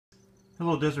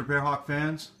Hello Desert Bearhawk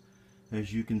fans.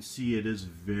 As you can see, it is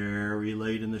very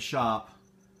late in the shop,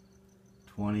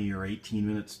 20 or 18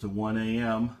 minutes to 1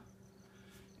 a.m.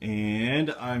 and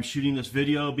I'm shooting this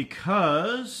video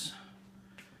because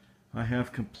I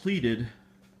have completed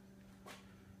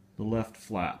the left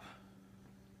flap.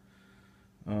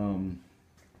 And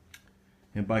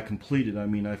by completed, I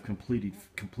mean I've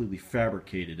completely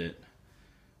fabricated it.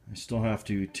 I still have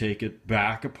to take it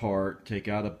back apart, take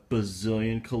out a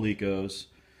bazillion calicos,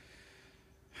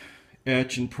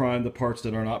 etch and prime the parts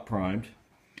that are not primed,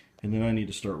 and then I need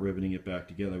to start riveting it back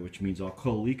together, which means I'll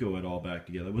calico it all back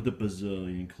together with a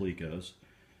bazillion calicos.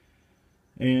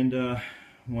 And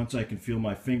once I can feel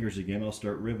my fingers again, I'll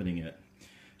start riveting it.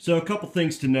 So a couple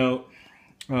things to note.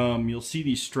 You'll see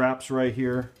these straps right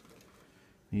here,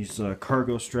 these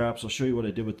cargo straps. I'll show you what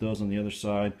I did with those on the other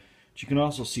side. But you can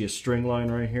also see a string line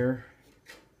right here.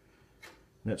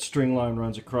 That string line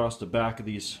runs across the back of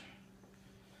these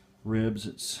ribs.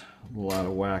 It's a little out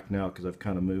of whack now because I've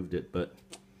kind of moved it, but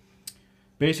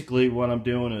basically what I'm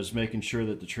doing is making sure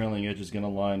that the trailing edge is going to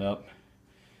line up.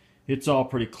 It's all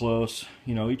pretty close.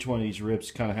 You know, each one of these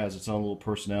ribs kind of has its own little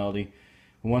personality.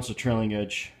 And once the trailing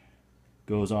edge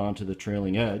goes on to the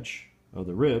trailing edge of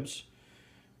the ribs,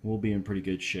 we'll be in pretty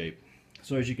good shape.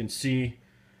 So as you can see,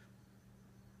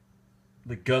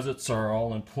 the gussets are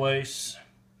all in place.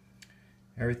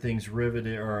 Everything's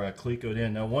riveted or calicoed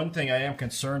in. Now, one thing I am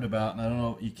concerned about, and I don't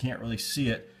know, you can't really see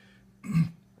it,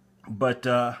 but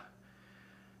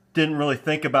didn't really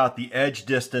think about the edge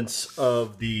distance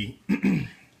of the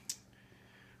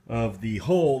of the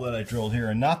hole that I drilled here,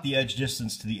 and not the edge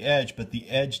distance to the edge, but the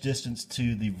edge distance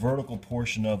to the vertical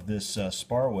portion of this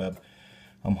spar web.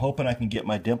 I'm hoping I can get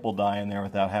my dimple die in there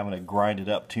without having to grind it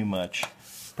up too much.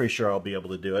 Pretty sure I'll be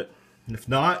able to do it. And if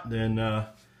not, then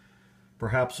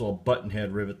perhaps I'll button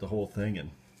head rivet the whole thing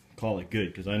and call it good,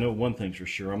 because I know one thing's for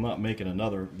sure, I'm not making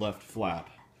another left flap.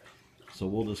 So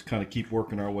we'll just kind of keep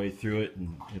working our way through it,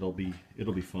 and it'll be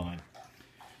fine.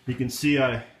 You can see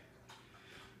I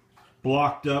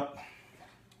blocked up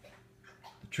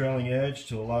the trailing edge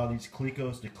to allow these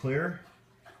calicos to clear.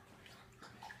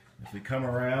 If we come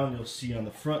around, you'll see on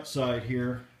the front side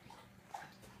here,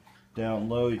 down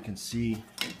low, you can see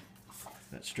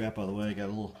that strap out of the way. I got a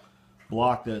little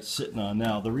block that's sitting on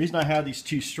now. The reason I have these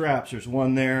two straps, there's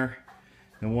one there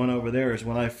and one over there, is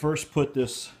when I first put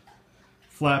this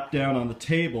flap down on the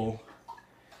table,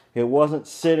 it wasn't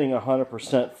sitting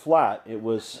 100% flat. It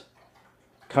was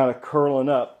kind of curling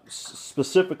up,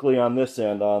 specifically on this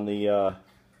end, on the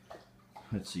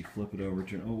let's see, flip it over,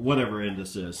 turn, whatever end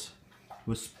this is,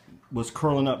 was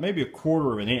curling up maybe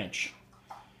 1/4 of an inch.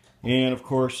 And of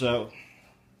course that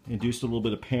induced a little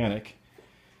bit of panic.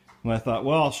 And I thought,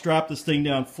 well, I'll strap this thing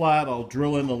down flat, I'll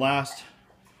drill in the last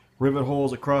rivet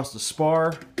holes across the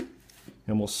spar,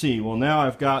 and we'll see. Well, now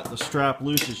I've got the strap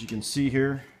loose, as you can see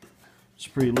here. It's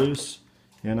pretty loose,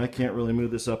 and I can't really move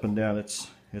this up and down.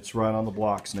 It's right on the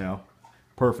blocks now.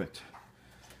 Perfect.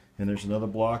 And there's another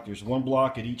block. There's one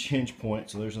block at each hinge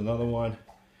point, so there's another one.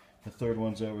 The third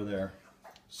one's over there.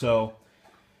 So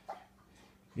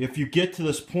if you get to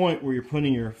this point where you're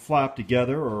putting your flap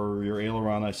together, or your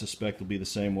aileron, I suspect will be the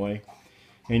same way,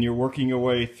 and you're working your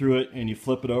way through it and you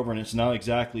flip it over and it's not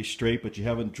exactly straight, but you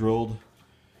haven't drilled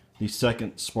the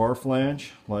second spar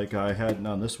flange like I had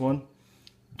on this one,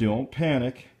 don't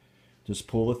panic. Just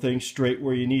pull the thing straight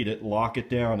where you need it, lock it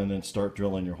down, and then start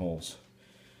drilling your holes.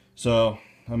 So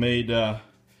I made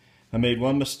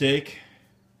one mistake.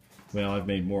 Well, I've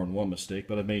made more than one mistake,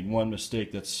 but I've made one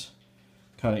mistake that's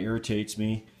kind of irritates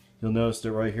me. You'll notice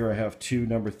that right here I have two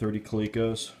number 30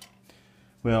 calicos.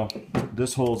 Well,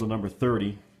 this hole is a number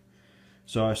 30,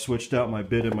 so I switched out my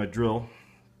bit and my drill,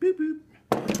 boop,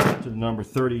 boop, to the number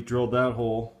 30, drilled that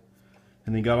hole,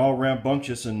 and then got all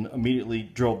rambunctious and immediately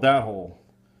drilled that hole.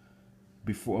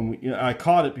 Before, you know, I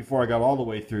caught it before I got all the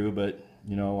way through, but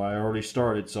you know, I already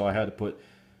started, so I had to put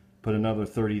another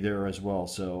 30 there as well.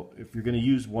 So if you're going to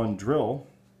use one drill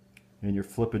and you're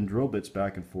flipping drill bits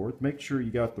back and forth, make sure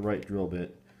you got the right drill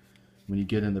bit. When you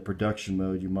get in the production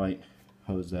mode, you might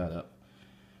hose that up.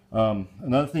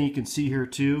 Another thing you can see here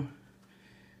too,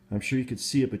 I'm sure you can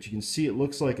see it, but you can see it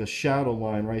looks like a shadow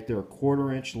line right there, a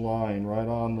 1/4 inch line right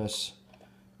on this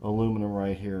aluminum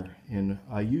right here. And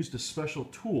I used a special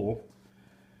tool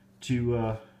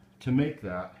to make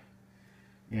that.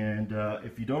 And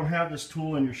if you don't have this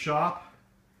tool in your shop,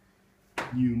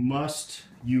 you must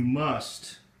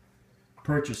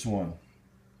purchase one.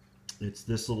 It's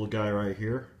this little guy right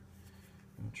here.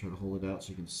 I'll try to hold it out so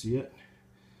you can see it.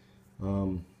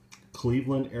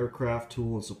 Cleveland Aircraft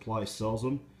Tool and Supply sells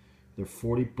them. They're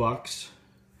 $40.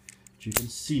 As you can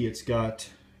see, it's got,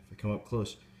 if I come up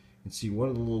close and see one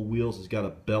of the little wheels has got a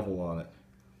bevel on it.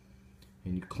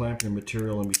 And you clamp your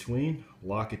material in between,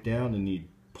 lock it down, and you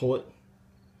pull it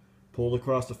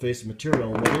across the face of the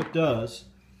material. And what it does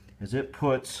is it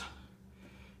puts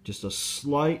just a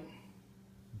slight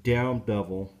down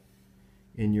bevel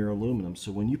in your aluminum.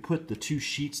 So when you put the two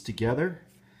sheets together,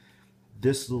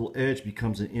 this little edge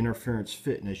becomes an interference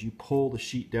fit. And as you pull the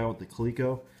sheet down with the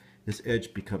Coleco, this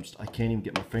edge becomes, I can't even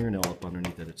get my fingernail up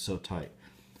underneath it, it's so tight.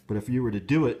 But if you were to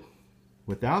do it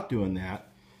without doing that,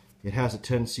 it has a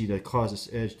tendency to cause this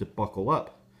edge to buckle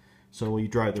up. So when you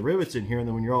drive the rivets in here, and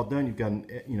then when you're all done, you've got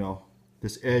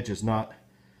this edge is not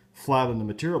flat on the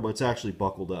material, but it's actually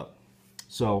buckled up.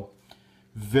 So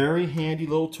very handy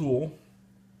little tool.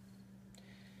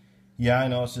 Yeah, I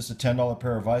know it's just a $10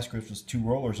 pair of vice grips with 2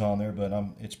 rollers on there, but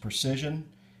it's precision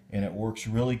and it works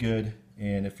really good.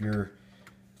 And if you're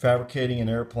fabricating an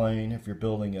airplane, if you're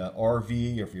building an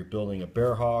RV, or if you're building a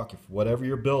Bearhawk, if whatever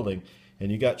you're building,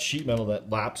 and you got sheet metal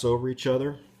that laps over each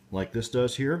other like this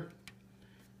does here,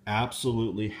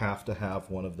 absolutely have to have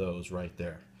one of those right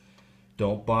there.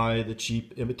 Don't buy the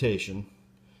cheap imitation.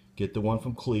 Get the one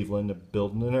from Cleveland to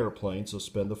building an airplane, so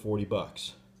spend the 40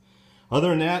 bucks. Other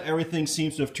than that, everything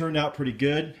seems to have turned out pretty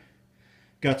good.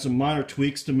 Got some minor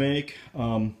tweaks to make.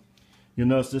 You'll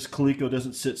notice this Coleco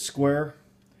doesn't sit square.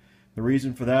 The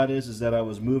reason for that is that I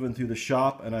was moving through the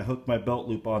shop and I hooked my belt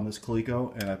loop on this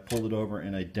Coleco and I pulled it over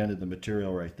and I dented the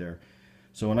material right there.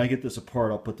 So when I get this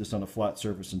apart, I'll put this on a flat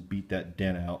surface and beat that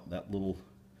dent out, that little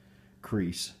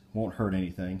crease. Won't hurt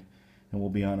anything, and we'll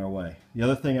be on our way. The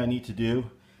other thing I need to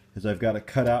do is I've got to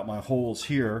cut out my holes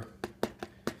here,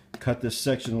 cut this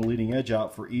section of the leading edge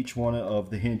out for each one of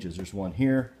the hinges. There's one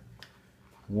here,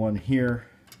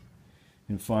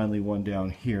 and finally one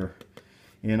down here.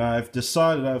 And I've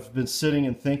decided, I've been sitting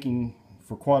and thinking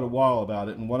for quite a while about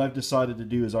it, and what I've decided to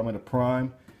do is I'm going to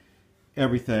prime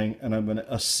everything and I'm going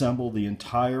to assemble the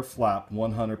entire flap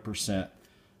 100%.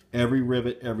 Every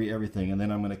rivet, everything, and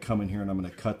then I'm going to come in here and I'm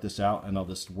going to cut this out and I'll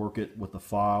just work it with the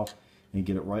file and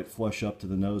get it right flush up to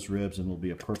the nose ribs, and it'll be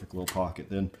a perfect little pocket.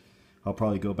 Then I'll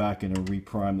probably go back in and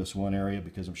reprime this one area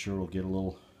because I'm sure it'll get a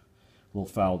little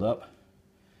fouled up.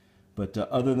 But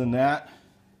other than that,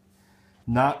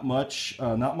 not much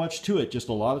to it. Just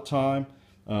a lot of time.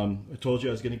 I told you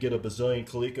I was going to get a bazillion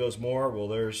Colecos more. Well,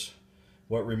 there's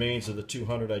what remains of the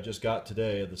 200 I just got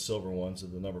today, of the silver ones,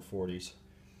 of the number 40s.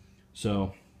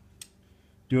 So,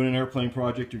 doing an airplane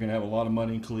project, you're going to have a lot of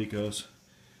money in Colecos.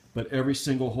 But every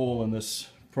single hole in this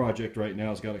project right now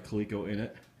has got a Coleco in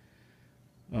it.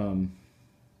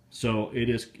 So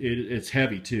it's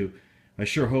heavy too. I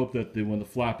sure hope that when the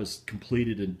flap is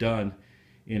completed and done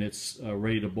and it's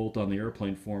ready to bolt on the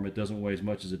airplane form, it doesn't weigh as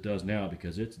much as it does now,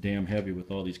 because it's damn heavy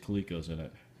with all these Colecos in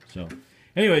it. So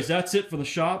anyways, that's it for the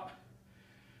shop.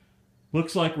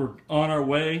 Looks like we're on our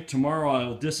way. Tomorrow I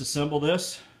will disassemble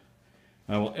this.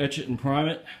 I will etch it and prime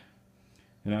it,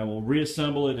 and I will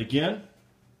reassemble it again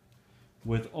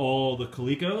with all the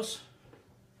Colecos,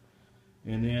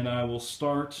 and then I will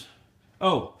start.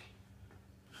 Oh,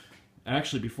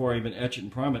 actually, before I even etch it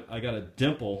and prime it, I got to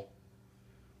dimple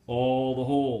all the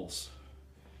holes.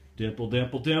 Dimple,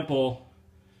 dimple, dimple.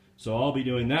 So I'll be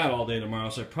doing that all day tomorrow,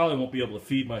 so I probably won't be able to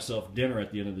feed myself dinner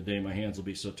at the end of the day. My hands will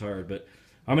be so tired. But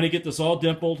I'm going to get this all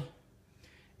dimpled,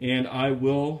 and I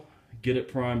will get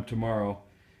it primed tomorrow,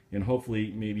 and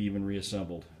hopefully maybe even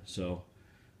reassembled. So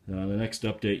the next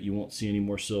update, you won't see any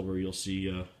more silver. You'll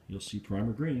see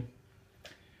primer green.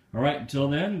 All right, until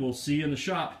then, we'll see you in the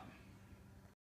shop.